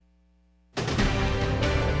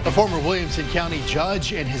A former Williamson County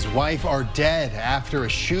judge and his wife are dead after a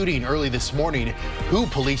shooting early this morning, who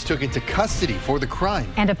police took into custody for the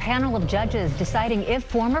crime. And a panel of judges deciding if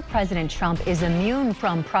former President Trump is immune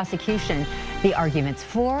from prosecution. The arguments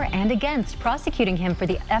for and against prosecuting him for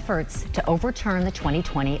the efforts to overturn the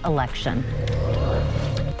 2020 election.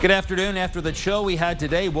 Good afternoon. After the chill we had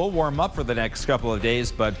today, we'll warm up for the next couple of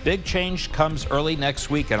days, but big change comes early next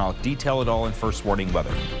week, and I'll detail it all in First Warning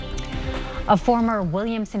Weather. A former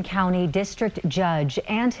Williamson County district judge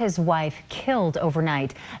and his wife killed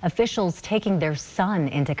overnight. Officials taking their son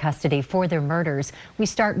into custody for their murders. We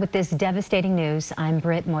start with this devastating news. I'm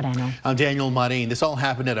Britt Moreno. I'm Daniel Marin. This all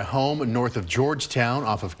happened at a home north of Georgetown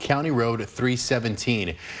off of County Road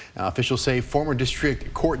 317. Now, officials say former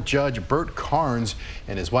district court judge Bert Carnes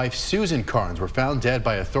and his wife Susan Carnes were found dead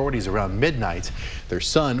by authorities around midnight. Their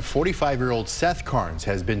son, 45-year-old Seth Carnes,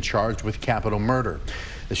 has been charged with capital murder.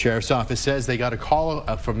 The sheriff's office says they got a call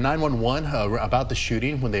from 911 about the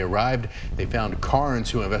shooting. When they arrived, they found Carnes,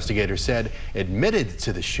 who investigators said admitted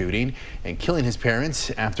to the shooting and killing his parents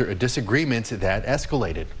after a disagreement that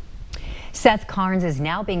escalated. Seth Carnes is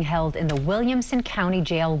now being held in the Williamson County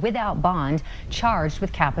Jail without bond, charged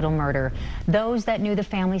with capital murder. Those that knew the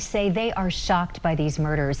family say they are shocked by these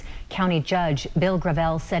murders. County Judge Bill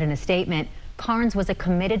Gravel said in a statement, Carnes was a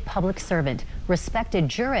committed public servant, respected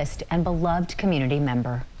jurist, and beloved community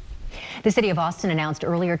member. The city of Austin announced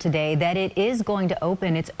earlier today that it is going to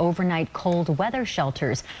open its overnight cold weather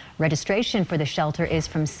shelters. Registration for the shelter is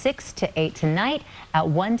from 6 to 8 tonight at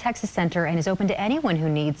One Texas Center and is open to anyone who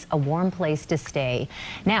needs a warm place to stay.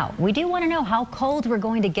 Now, we do want to know how cold we're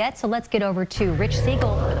going to get, so let's get over to Rich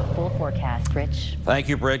Siegel for the full forecast. Rich. Thank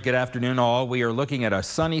you, Britt. Good afternoon, all. We are looking at a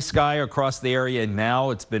sunny sky across the area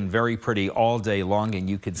now. It's been very pretty all day long, and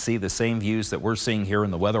you can see the same views that we're seeing here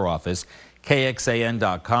in the weather office.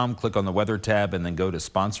 KXAN.com, click on the weather tab and then go to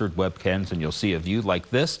sponsored webcams and you'll see a view like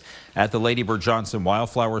this at the Lady Bird Johnson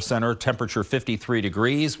Wildflower Center. Temperature 53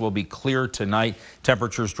 degrees, will be clear tonight.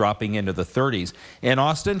 Temperatures dropping into the 30s. In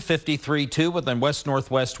Austin, 53.2 with a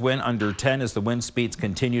west-northwest wind under 10 as the wind speeds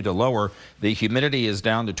continue to lower. The humidity is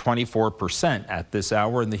down to 24% at this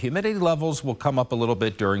hour, and the humidity levels will come up a little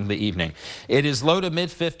bit during the evening. It is low to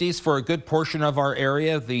mid-50s for a good portion of our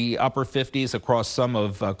area. The upper 50s across some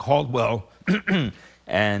of Caldwell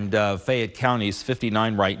and Fayette counties,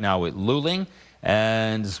 59 right now at Luling.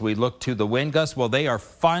 And as we look to the wind gusts, well, they are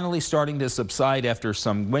finally starting to subside after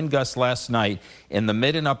some wind gusts last night in the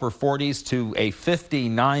mid and upper 40s to a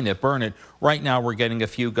 59 at Burnett. Right now, we're getting a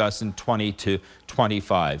few gusts in 20 to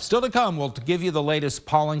 25. Still to come, we'll give you the latest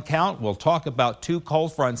pollen count. We'll talk about 2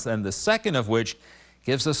 cold fronts, and the second of which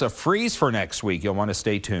gives us a freeze for next week. You'll want to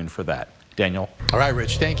stay tuned for that. Daniel. All right,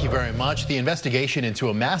 Rich, thank you very much. The investigation into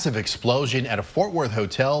a massive explosion at a Fort Worth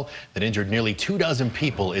hotel that injured nearly 24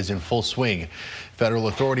 people is in full swing. Federal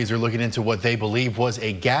authorities are looking into what they believe was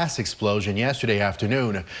a gas explosion yesterday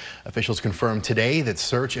afternoon. Officials confirmed today that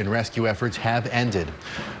search and rescue efforts have ended.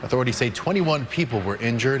 Authorities say 21 people were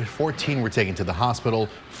injured, 14 were taken to the hospital,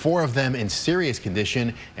 4 of them in serious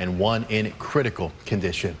condition and 1 in critical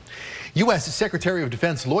condition. U.S. Secretary of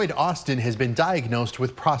Defense Lloyd Austin has been diagnosed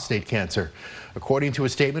with prostate cancer. According to a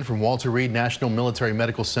statement from Walter Reed National Military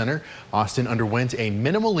Medical Center, Austin underwent a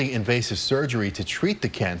minimally invasive surgery to treat the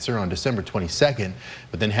cancer on December 22nd,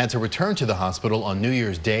 but then had to return to the hospital on New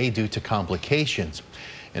Year's Day due to complications.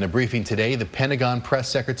 In a briefing today, the Pentagon press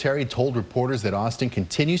secretary told reporters that Austin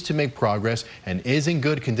continues to make progress and is in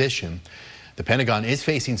good condition. The Pentagon is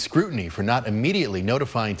facing scrutiny for not immediately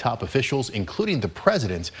notifying top officials, including the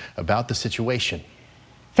president, about the situation.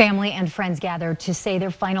 Family and friends gathered to say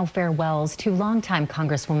their final farewells to longtime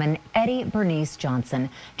Congresswoman Eddie Bernice Johnson.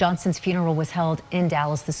 Johnson's funeral was held in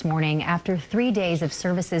Dallas this morning after 3 days of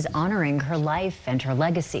services honoring her life and her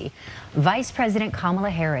legacy. Vice President Kamala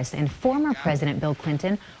Harris and former President Bill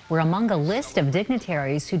Clinton were among a list of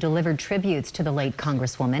dignitaries who delivered tributes to the late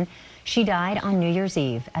Congresswoman. She died on New Year's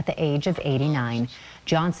Eve at the age of 89.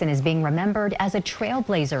 Johnson is being remembered as a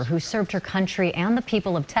trailblazer who served her country and the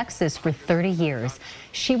people of Texas for 30 years.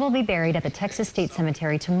 She will be buried at the Texas State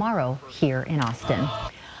Cemetery tomorrow here in Austin.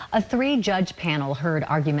 A 3-judge panel heard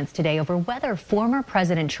arguments today over whether former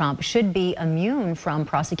President Trump should be immune from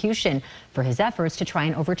prosecution for his efforts to try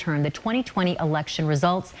and overturn the 2020 election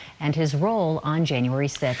results and his role on January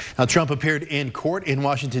 6th. Now, Trump appeared in court in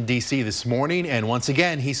Washington, D.C. this morning, and once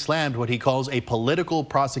again, he slammed what he calls a political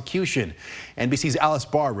prosecution. NBC's Alice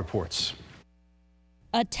Barr reports.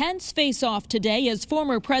 A tense face-off today as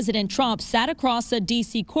former President Trump sat across a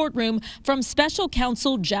D.C. courtroom from special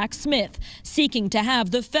counsel Jack Smith, seeking to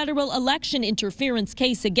have the federal election interference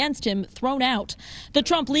case against him thrown out. The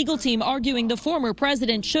Trump legal team arguing the former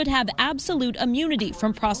president should have absolute immunity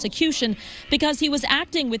from prosecution because he was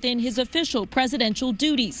acting within his official presidential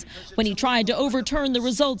duties when he tried to overturn the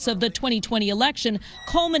results of the 2020 election,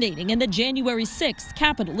 culminating in the January 6th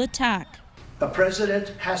Capitol attack. A president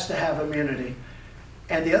has to have immunity.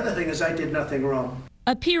 And the other thing is I did nothing wrong.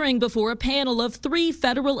 Appearing before a panel of 3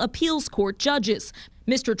 federal appeals court judges,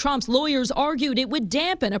 Mr. Trump's lawyers argued it would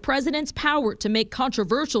dampen a president's power to make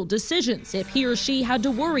controversial decisions if he or she had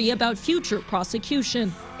to worry about future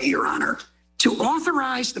prosecution. Your Honor, to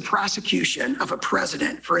authorize the prosecution of a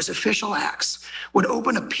president for his official acts would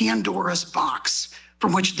open a Pandora's box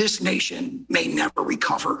from which this nation may never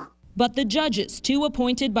recover. But the judges, 2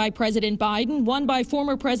 appointed by President Biden, 1 by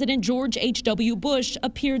former President George H.W. Bush,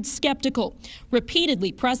 appeared skeptical,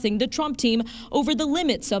 repeatedly pressing the Trump team over the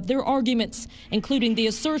limits of their arguments, including the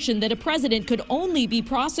assertion that a president could only be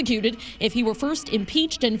prosecuted if he were first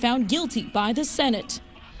impeached and found guilty by the Senate.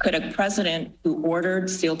 Could a president who ordered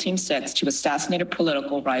SEAL Team 6 to assassinate a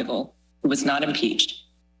political rival who was not impeached,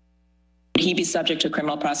 would he be subject to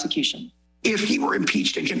criminal prosecution? If he were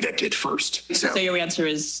impeached and convicted first. So your answer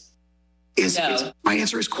is? No. My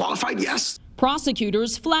answer is qualified yes.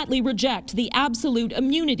 Prosecutors flatly reject the absolute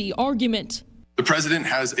immunity argument. The president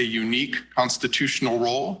has a unique constitutional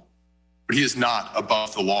role, but he is not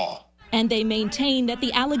above the law. And they maintain that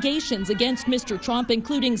the allegations against Mr. Trump,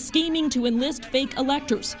 including scheming to enlist fake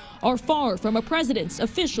electors, are far from a president's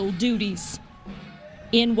official duties.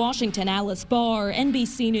 In Washington, Alice Barr,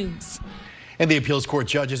 NBC News. And the appeals court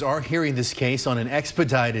judges are hearing this case on an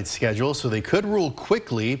expedited schedule, so they could rule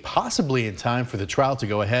quickly, possibly in time for the trial to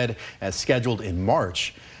go ahead as scheduled in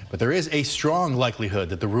March. But there is a strong likelihood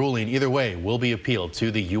that the ruling either way will be appealed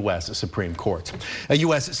to the U.S. Supreme Court. A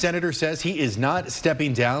U.S. senator says he is not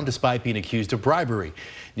stepping down despite being accused of bribery.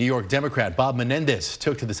 New York Democrat Bob Menendez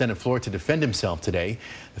took to the Senate floor to defend himself today.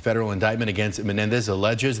 The federal indictment against Menendez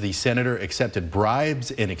alleges the senator accepted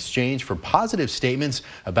bribes in exchange for positive statements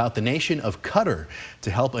about the nation of Qatar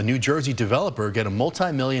to help a New Jersey developer get a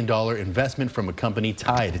multi-million-dollar investment from a company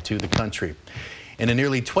tied to the country. In a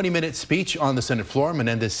nearly 20-minute speech on the Senate floor,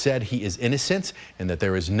 Menendez said he is innocent and that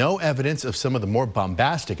there is no evidence of some of the more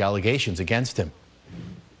bombastic allegations against him.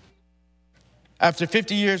 After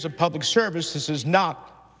 50 years of public service, this is not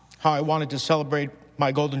how I wanted to celebrate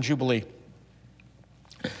my Golden Jubilee.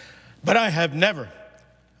 But I have never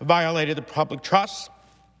violated the public trust.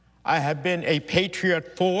 I have been a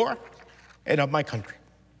patriot for and of my country.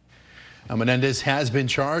 Now, Menendez has been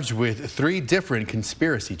charged with 3 different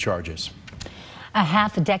conspiracy charges. A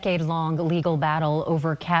half-decade-long legal battle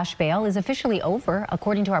over cash bail is officially over.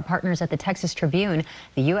 According to our partners at the Texas Tribune,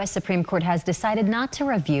 the U.S. Supreme Court has decided not to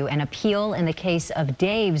review an appeal in the case of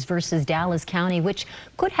Daves versus Dallas County, which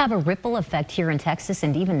could have a ripple effect here in Texas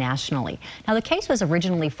and even nationally. Now, the case was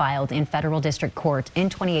originally filed in federal district court in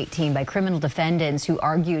 2018 by criminal defendants who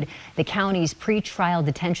argued the county's pretrial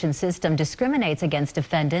detention system discriminates against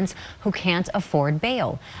defendants who can't afford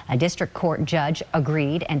bail. A district court judge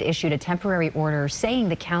agreed and issued a temporary order saying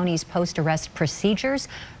the county's post-arrest procedures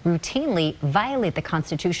routinely violate the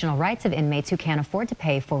constitutional rights of inmates who can't afford to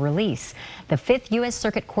pay for release. The 5th U.S.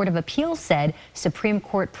 Circuit Court of Appeals said Supreme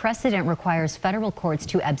Court precedent requires federal courts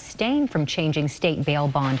to abstain from changing state bail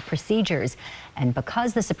bond procedures. And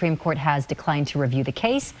because the Supreme Court has declined to review the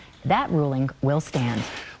case, that ruling will stand.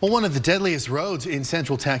 Well, one of the deadliest roads in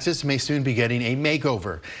Central Texas may soon be getting a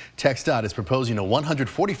makeover. TxDOT is proposing a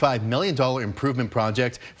 $145 million improvement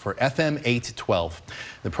project for FM 812.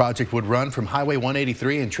 The project would run from Highway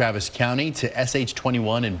 183 in Travis County to SH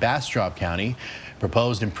 21 in Bastrop County.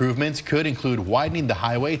 Proposed improvements could include widening the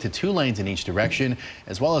highway to 2 lanes in each direction,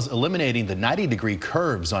 as well as eliminating the 90-degree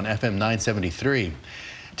curves on FM 973.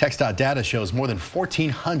 TxDOT data shows more than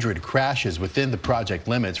 1,400 crashes within the project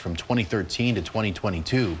limits from 2013 to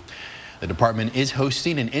 2022. The department is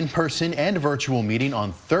hosting an in-person and virtual meeting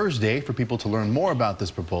on Thursday for people to learn more about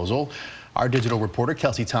this proposal. Our digital reporter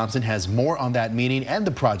Kelsey Thompson has more on that meeting and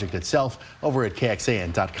the project itself over at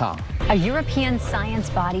KXAN.com. A European science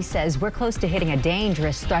body says we're close to hitting a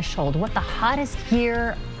dangerous threshold, what the hottest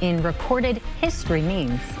year in recorded history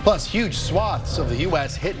means. Plus, huge swaths of the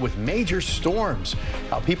U.S. hit with major storms.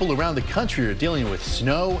 How people around the country are dealing with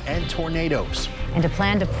snow and tornadoes. And a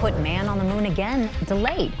plan to put man on the moon again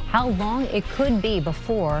delayed. How long it could be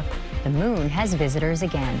before the moon has visitors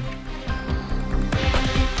again.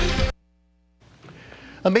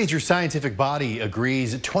 A major scientific body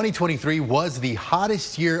agrees 2023 was the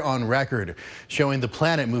hottest year on record, showing the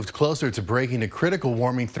planet moved closer to breaking the critical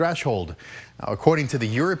warming threshold. Now, according to the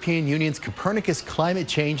European Union's Copernicus Climate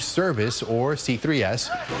Change Service, or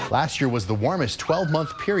C3S, last year was the warmest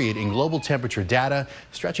 12-month period in global temperature data,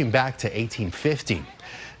 stretching back to 1850.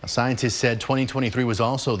 Now, scientists said 2023 was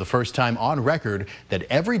also the first time on record that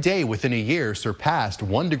every day within a year surpassed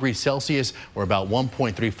 1 degree Celsius, or about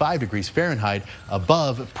 1.35 degrees Fahrenheit,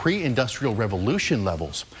 above pre-industrial revolution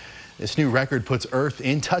levels. This new record puts Earth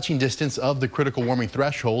in touching distance of the critical warming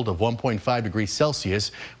threshold of 1.5 degrees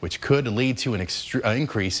Celsius, which could lead to an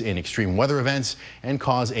increase in extreme weather events and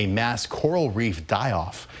cause a mass coral reef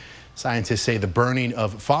die-off. Scientists say the burning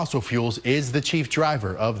of fossil fuels is the chief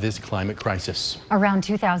driver of this climate crisis. Around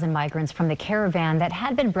 2,000 migrants from the caravan that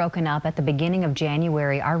had been broken up at the beginning of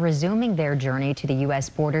January are resuming their journey to the U.S.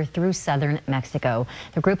 border through southern Mexico.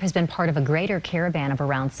 The group has been part of a greater caravan of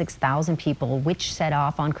around 6,000 people, which set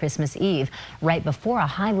off on Christmas Eve, right before a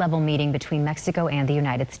high-level meeting between Mexico and the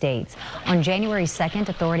United States. On January 2nd,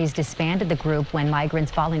 authorities disbanded the group when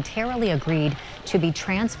migrants voluntarily agreed to be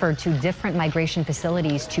transferred to different migration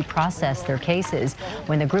facilities to process their cases.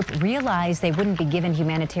 When the group realized they wouldn't be given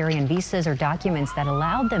humanitarian visas or documents that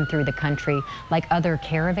allowed them through the country like other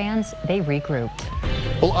caravans, they regrouped.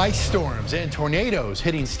 Well, ice storms and tornadoes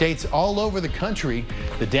hitting states all over the country.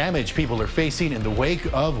 The damage people are facing in the wake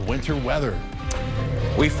of winter weather.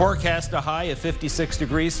 We forecast a high of 56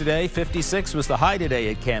 degrees today. 56 was the high today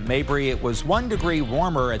at Camp Mabry. It was 1 degree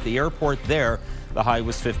warmer at the airport there. The high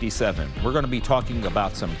was 57. We're going to be talking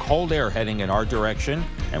about some cold air heading in our direction,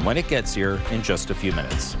 and when it gets here in just a few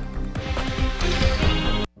minutes.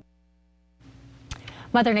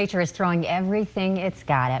 Mother Nature is throwing everything it's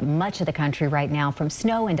got at much of the country right now, from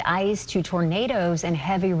snow and ice to tornadoes and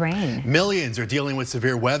heavy rain. Millions are dealing with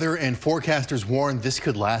severe weather, and forecasters warn this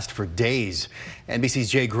could last for days.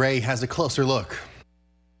 NBC's Jay Gray has a closer look.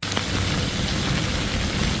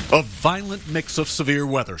 A violent mix of severe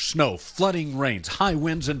weather, snow, flooding rains, high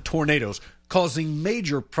winds and tornadoes causing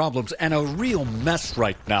major problems and a real mess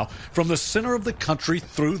right now from the center of the country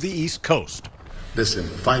through the East Coast. Listen,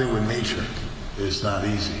 fighting with nature is not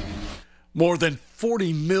easy. More than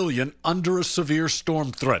 40 million under a severe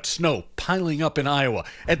storm threat. Snow piling up in Iowa.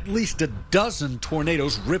 At least a dozen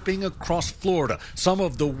tornadoes ripping across Florida. Some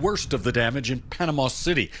of the worst of the damage in Panama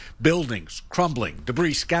City. Buildings crumbling,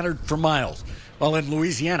 debris scattered for miles. While in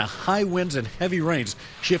Louisiana, high winds and heavy rains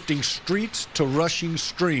shifting streets to rushing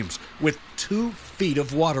streams with 2 feet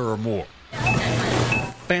of water or more.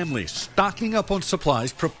 Families stocking up on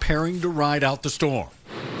supplies, preparing to ride out the storm.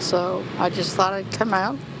 So I just thought I'd come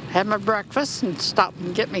out, have my breakfast, and stop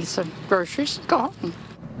and get me some groceries and go home.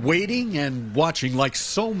 Waiting and watching like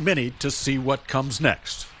so many to see what comes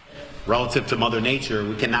next. Relative to Mother Nature,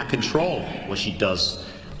 we cannot control what she does.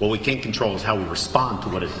 What we can control is how we respond to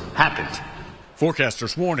what has happened.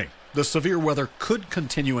 Forecasters warning the severe weather could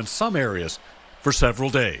continue in some areas for several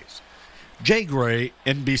days. Jay Gray,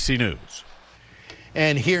 NBC News.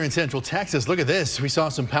 And here in Central Texas, look at this. We saw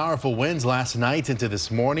some powerful winds last night into this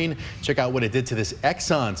morning. Check out what it did to this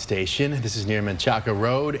KXAN station. This is near Menchaca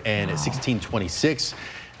Road and at 1626.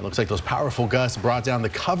 It looks like those powerful gusts brought down the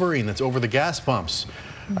covering that's over the gas pumps.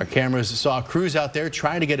 Our cameras saw crews out there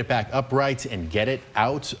trying to get it back upright and get it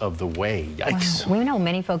out of the way. Yikes. Wow. We know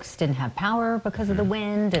many folks didn't have power because of the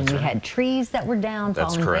wind, and we had trees that were down,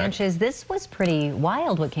 falling branches. This was pretty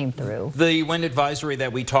wild what came through. The wind advisory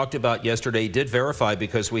that we talked about yesterday did verify,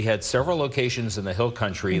 because we had several locations in the hill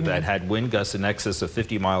country that had wind gusts in excess of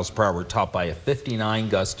 50 miles per hour, topped by a 59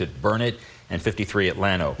 gust at Burnett and 53 at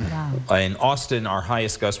Llano. Wow. In Austin, our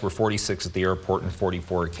highest gusts were 46 at the airport and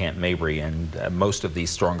 44 at Camp Mabry, and most of these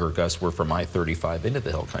stronger gusts were from I-35 into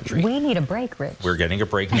the hill country. We need a break, Rich. We're getting a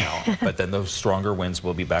break now, but then those stronger winds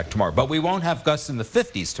will be back tomorrow. But we won't have gusts in the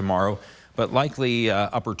 50s tomorrow, but likely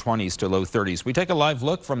upper 20s to low 30s. We take a live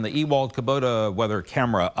look from the Ewald Kubota weather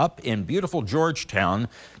camera up in beautiful Georgetown.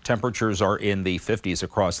 Temperatures are in the 50s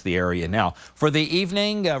across the area now. For the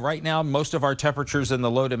evening, right now, most of our temperatures in the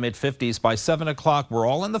low to mid 50s. By 7 o'clock, we're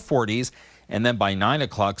all in the 40s. And then by 9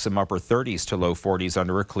 o'clock, some upper 30s to low 40s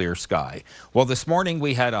under a clear sky. Well, this morning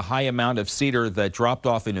we had a high amount of cedar that dropped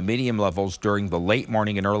off into medium levels during the late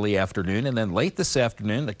morning and early afternoon. And then late this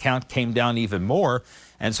afternoon, the count came down even more.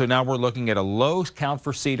 And so now we're looking at a low count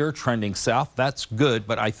for cedar trending south. That's good,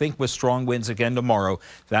 but I think with strong winds again tomorrow,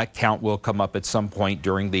 that count will come up at some point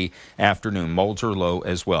during the afternoon. Molds are low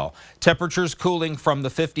as well. Temperatures cooling from the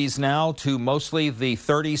 50s now to mostly the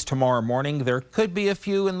 30s tomorrow morning. There could be a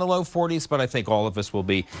few in the low 40s, but but I think all of us will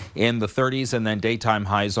be in the 30s, and then daytime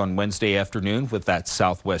highs on Wednesday afternoon with that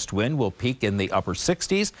southwest wind will peak in the upper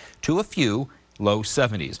 60s to a few low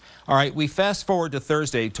 70s. All right, we fast forward to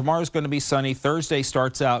Thursday. Tomorrow's going to be sunny. Thursday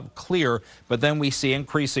starts out clear, but then we see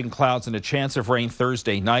increasing clouds and a chance of rain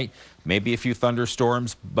Thursday night. Maybe a few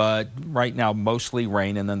thunderstorms, but right now mostly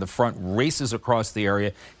rain. And then the front races across the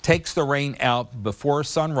area, takes the rain out before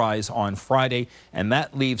sunrise on Friday, and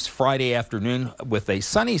that leaves Friday afternoon with a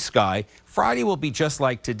sunny sky. Friday will be just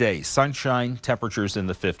like today, sunshine, temperatures in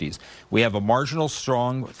the 50s. We have a marginal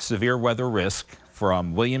strong severe weather risk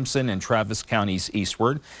from Williamson and Travis counties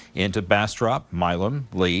eastward into Bastrop, Milam,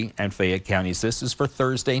 Lee, and Fayette counties. This is for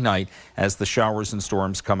Thursday night as the showers and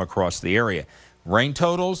storms come across the area. Rain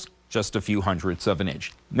totals, just a few hundredths of an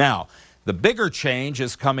inch. Now, the bigger change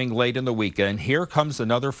is coming late in the weekend. Here comes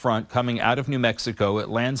another front coming out of New Mexico. It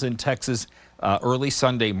lands in Texas early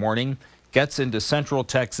Sunday morning, gets into central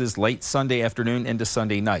Texas late Sunday afternoon into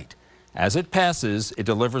Sunday night. As it passes, it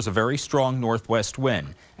delivers a very strong northwest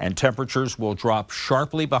wind, and temperatures will drop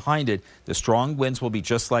sharply behind it. The strong winds will be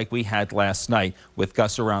just like we had last night, with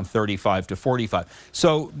gusts around 35 to 45.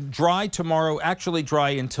 So dry tomorrow, actually dry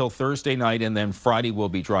until Thursday night, and then Friday will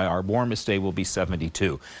be dry. Our warmest day will be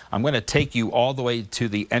 72. I'm going to take you all the way to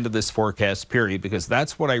the end of this forecast period, because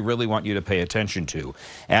that's what I really want you to pay attention to.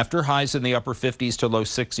 After highs in the upper 50s to low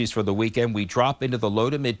 60s for the weekend, we drop into the low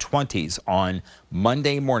to mid 20s on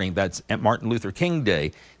Monday morning. That's at Martin Luther King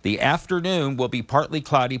Day. The afternoon will be partly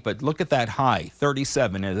cloudy, but look at that high,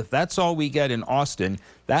 37. And if that's all we get in Austin,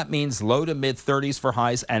 that means low to mid 30s for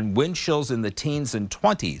highs and wind chills in the teens and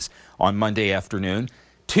 20s on Monday afternoon.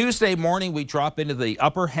 Tuesday morning, we drop into the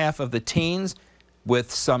upper half of the teens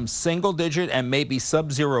with some single digit and maybe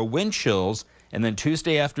sub-zero wind chills. And then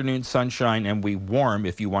Tuesday afternoon, sunshine, and we warm,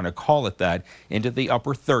 if you want to call it that, into the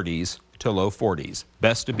upper 30s to low 40s.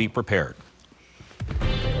 Best to be prepared.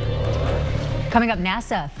 Coming up,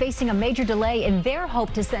 NASA facing a major delay in their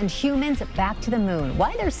hope to send humans back to the moon.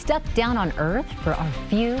 Why they're stuck down on Earth for a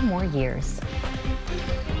few more years.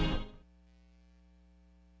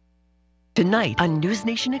 Tonight, a News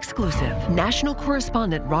Nation exclusive, national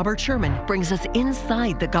correspondent Robert Sherman brings us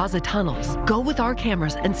inside the Gaza tunnels. Go with our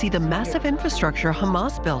cameras and see the massive infrastructure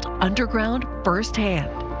Hamas built underground firsthand.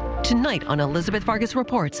 Tonight on Elizabeth Vargas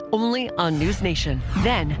Reports, only on News Nation.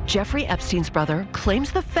 Then, Jeffrey Epstein's brother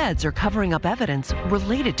claims the feds are covering up evidence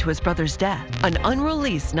related to his brother's death. An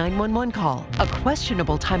unreleased 911 call, a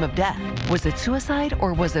questionable time of death. Was it suicide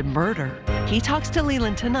or was it murder? He talks to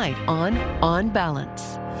Leland tonight on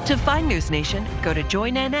Balance. To find News Nation, go to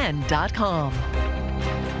joinnn.com.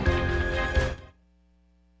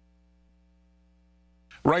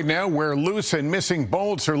 Right now, where loose and missing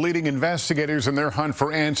bolts are leading investigators in their hunt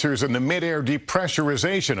for answers in the mid-air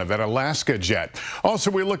depressurization of that Alaska jet.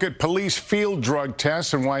 Also, we look at police field drug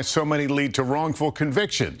tests and why so many lead to wrongful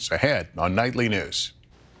convictions. Ahead on Nightly News.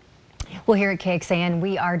 Well, here at KXAN,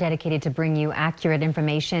 we are dedicated to bring you accurate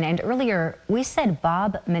information. And earlier, we said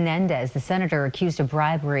Bob Menendez, the senator accused of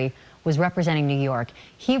bribery, was representing New York.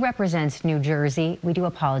 He represents New Jersey. We do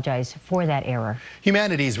apologize for that error.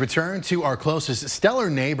 Humanity's return to our closest stellar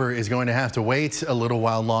neighbor is going to have to wait a little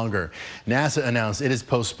while longer. NASA announced it is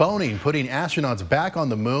postponing putting astronauts back on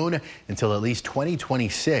the moon until at least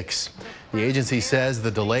 2026. The agency says the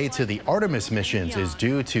delay to the Artemis missions is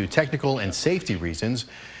due to technical and safety reasons.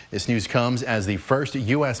 This news comes as the first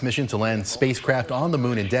U.S. mission to land spacecraft on the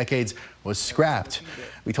moon in decades was scrapped.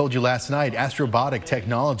 We told you last night, Astrobotic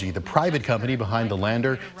Technology, the private company behind the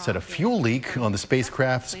lander, said a fuel leak on the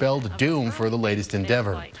spacecraft spelled doom for the latest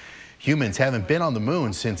endeavor. Humans haven't been on the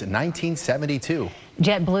moon since 1972.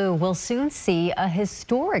 JetBlue will soon see a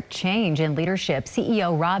historic change in leadership.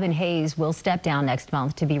 CEO Robin Hayes will step down next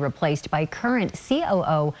month to be replaced by current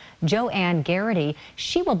COO Joanne Garrity.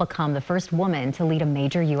 She will become the first woman to lead a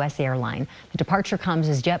major U.S. airline. The departure comes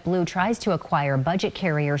as JetBlue tries to acquire budget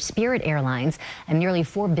carrier Spirit Airlines, a nearly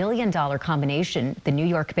 $4 billion combination the New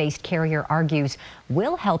York-based carrier argues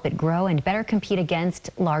will help it grow and better compete against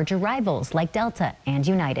larger rivals like Delta and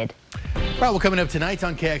United. Well, coming up tonight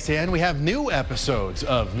on KXAN, we have new episodes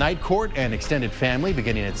of Night Court and Extended Family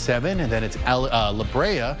beginning at 7, and then it's La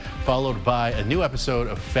Brea, followed by a new episode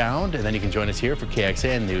of Found, and then you can join us here for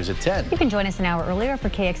KXAN News at 10. You can join us an hour earlier for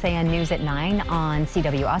KXAN News at 9 on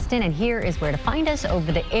CW Austin, and here is where to find us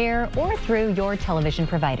over the air or through your television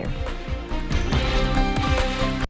provider.